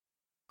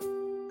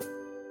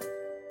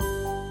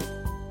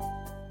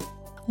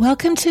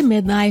Welcome to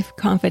Midlife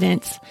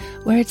Confidence,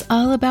 where it's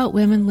all about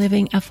women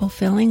living a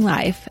fulfilling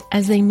life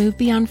as they move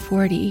beyond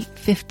 40,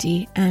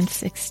 50, and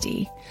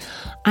 60.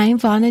 I'm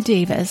Vonna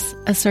Davis,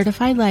 a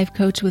certified life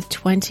coach with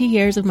 20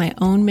 years of my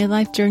own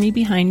midlife journey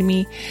behind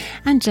me,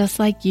 and just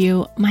like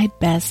you, my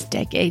best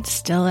decade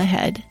still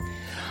ahead.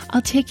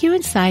 I'll take you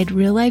inside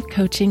real-life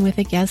coaching with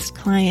a guest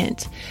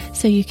client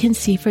so you can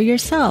see for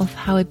yourself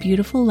how a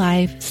beautiful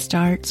life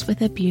starts with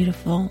a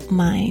beautiful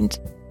mind.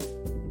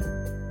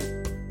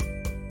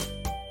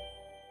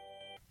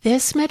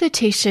 This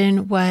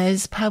meditation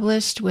was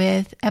published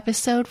with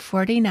episode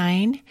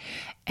 49,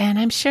 and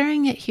I'm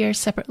sharing it here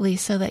separately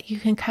so that you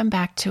can come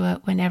back to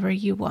it whenever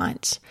you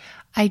want.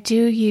 I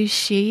do use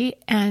she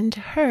and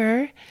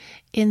her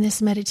in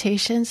this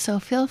meditation, so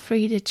feel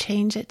free to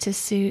change it to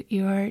suit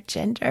your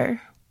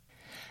gender.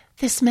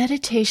 This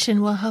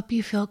meditation will help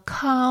you feel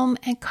calm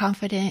and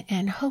confident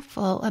and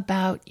hopeful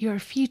about your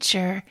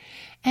future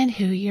and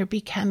who you're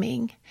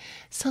becoming.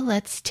 So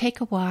let's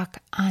take a walk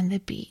on the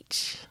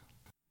beach.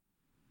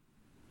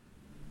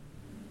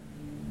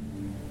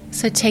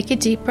 So take a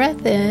deep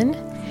breath in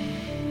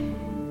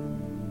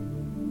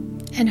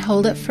and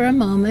hold it for a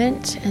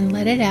moment and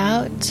let it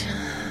out.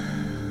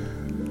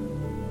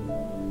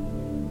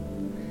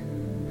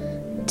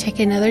 Take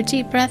another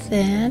deep breath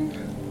in.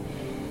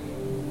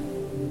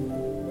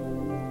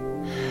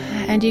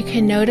 And you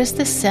can notice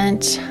the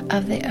scent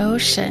of the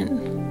ocean.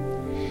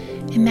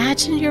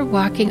 Imagine you're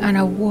walking on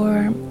a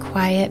warm,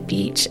 quiet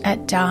beach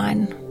at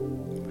dawn.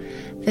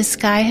 The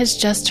sky has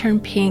just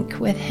turned pink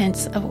with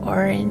hints of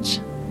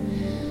orange.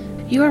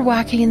 You are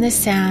walking in the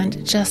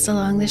sand just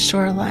along the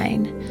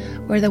shoreline,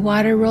 where the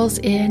water rolls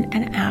in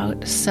and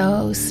out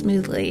so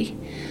smoothly,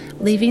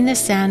 leaving the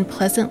sand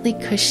pleasantly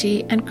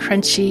cushy and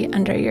crunchy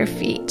under your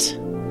feet.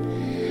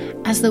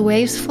 As the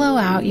waves flow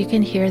out, you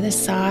can hear the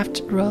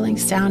soft, rolling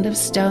sound of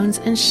stones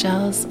and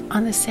shells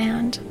on the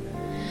sand.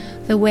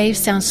 The waves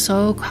sound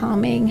so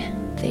calming.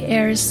 The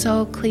air is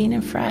so clean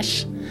and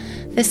fresh.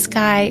 The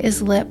sky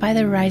is lit by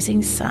the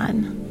rising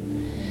sun.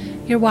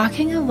 You're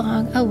walking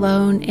along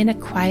alone in a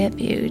quiet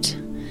mood,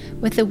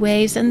 with the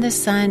waves and the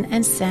sun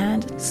and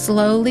sand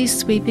slowly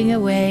sweeping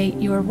away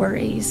your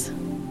worries.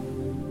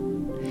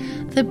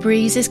 The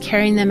breeze is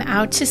carrying them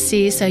out to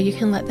sea so you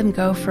can let them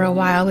go for a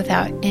while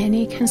without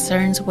any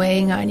concerns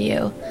weighing on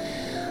you.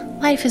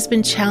 Life has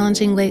been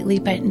challenging lately,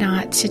 but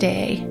not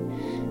today.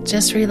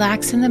 Just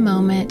relax in the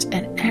moment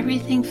and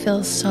everything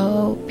feels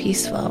so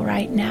peaceful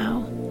right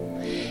now.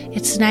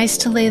 It's nice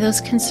to lay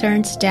those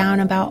concerns down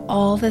about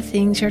all the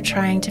things you're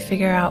trying to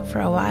figure out for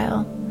a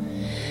while.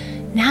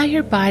 Now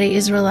your body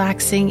is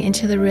relaxing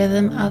into the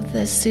rhythm of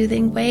the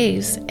soothing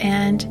waves,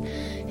 and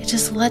it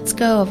just lets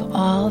go of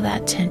all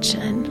that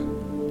tension.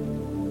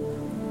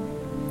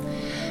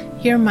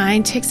 Your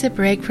mind takes a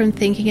break from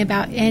thinking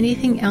about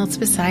anything else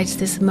besides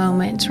this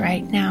moment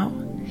right now,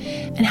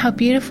 and how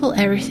beautiful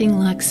everything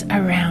looks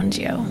around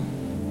you.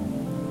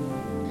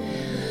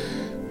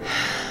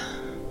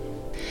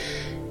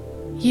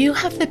 You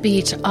have the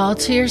beach all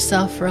to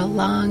yourself for a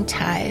long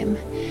time,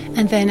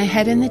 and then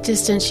ahead in the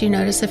distance you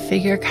notice a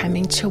figure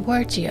coming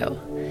toward you.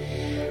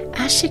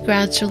 As she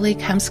gradually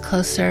comes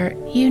closer,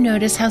 you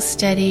notice how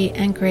steady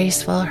and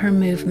graceful her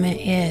movement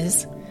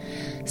is.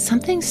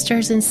 Something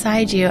stirs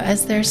inside you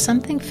as there's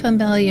something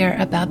familiar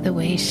about the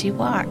way she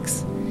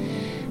walks.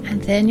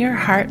 And then your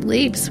heart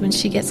leaps when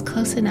she gets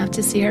close enough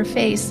to see her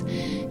face.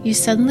 You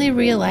suddenly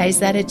realize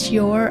that it's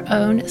your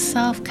own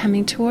self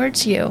coming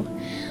towards you,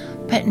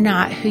 but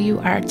not who you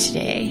are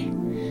today.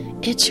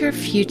 It's your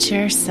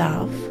future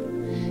self.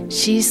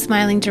 She's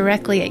smiling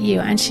directly at you,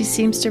 and she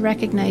seems to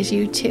recognize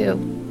you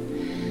too.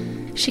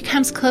 She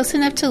comes close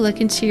enough to look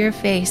into your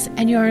face,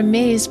 and you're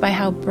amazed by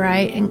how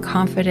bright and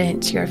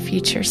confident your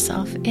future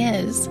self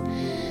is.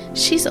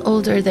 She's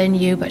older than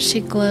you, but she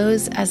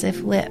glows as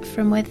if lit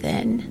from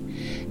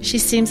within. She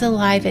seems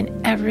alive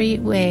in every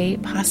way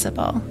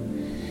possible.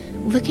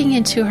 Looking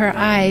into her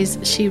eyes,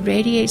 she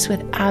radiates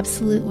with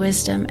absolute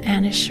wisdom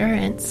and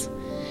assurance.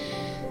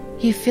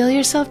 You feel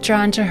yourself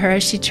drawn to her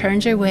as she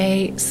turns her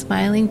way,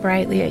 smiling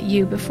brightly at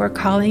you before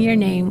calling your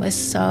name with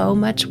so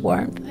much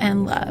warmth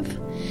and love.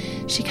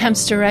 She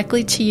comes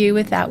directly to you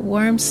with that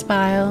warm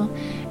smile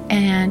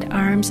and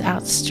arms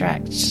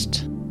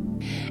outstretched.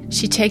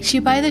 She takes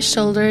you by the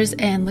shoulders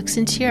and looks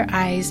into your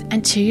eyes,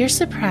 and to your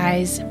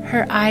surprise,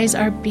 her eyes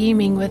are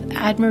beaming with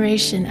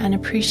admiration and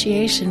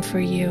appreciation for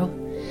you.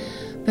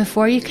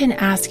 Before you can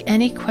ask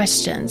any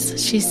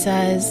questions, she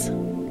says,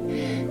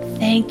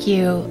 "Thank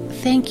you.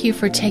 Thank you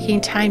for taking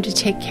time to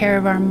take care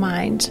of our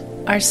mind,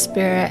 our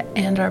spirit,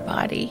 and our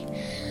body.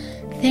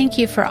 Thank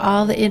you for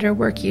all the inner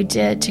work you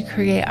did to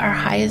create our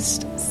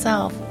highest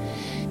self.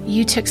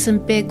 You took some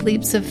big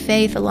leaps of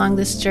faith along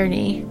this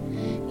journey.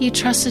 You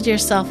trusted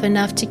yourself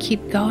enough to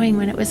keep going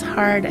when it was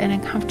hard and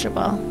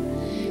uncomfortable.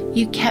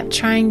 You kept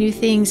trying new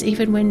things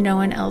even when no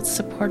one else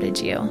supported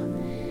you.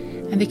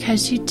 And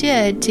because you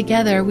did,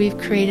 together we've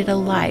created a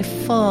life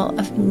full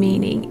of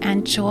meaning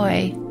and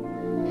joy.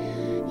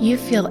 You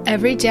feel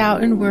every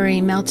doubt and worry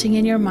melting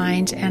in your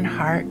mind and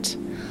heart.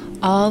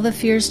 All the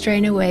fears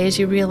drain away as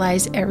you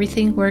realize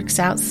everything works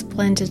out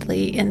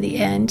splendidly in the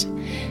end,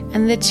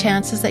 and the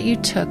chances that you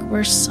took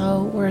were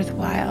so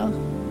worthwhile.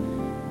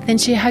 Then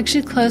she hugs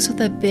you close with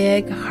a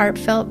big,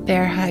 heartfelt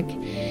bear hug,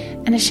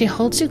 and as she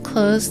holds you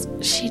close,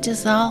 she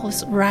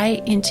dissolves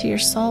right into your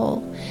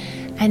soul,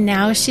 and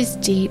now she's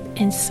deep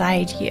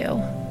inside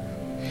you.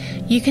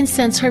 You can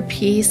sense her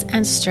peace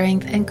and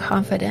strength and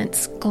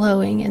confidence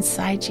glowing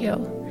inside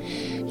you.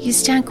 You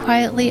stand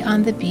quietly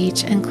on the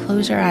beach and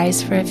close your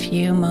eyes for a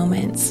few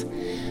moments.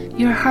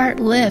 Your heart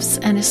lifts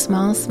and a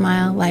small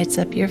smile lights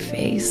up your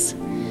face.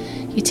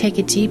 You take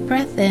a deep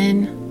breath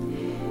in,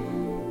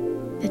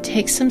 then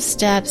take some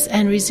steps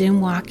and resume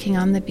walking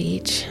on the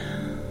beach.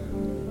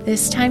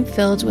 This time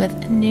filled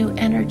with new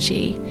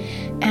energy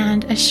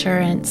and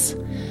assurance.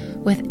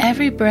 With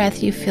every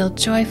breath you feel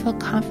joyful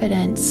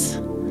confidence.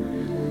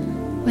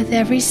 With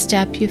every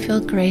step you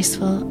feel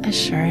graceful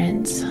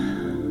assurance.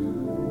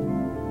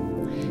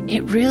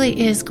 It really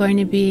is going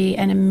to be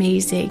an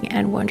amazing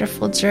and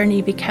wonderful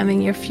journey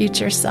becoming your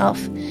future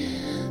self,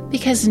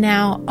 because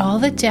now all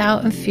the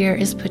doubt and fear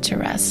is put to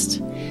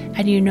rest,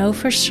 and you know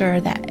for sure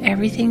that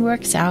everything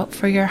works out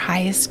for your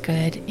highest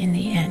good in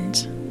the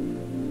end.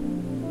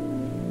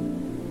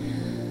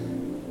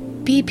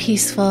 Be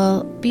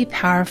peaceful, be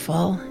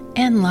powerful,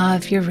 and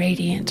love your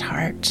radiant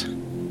heart.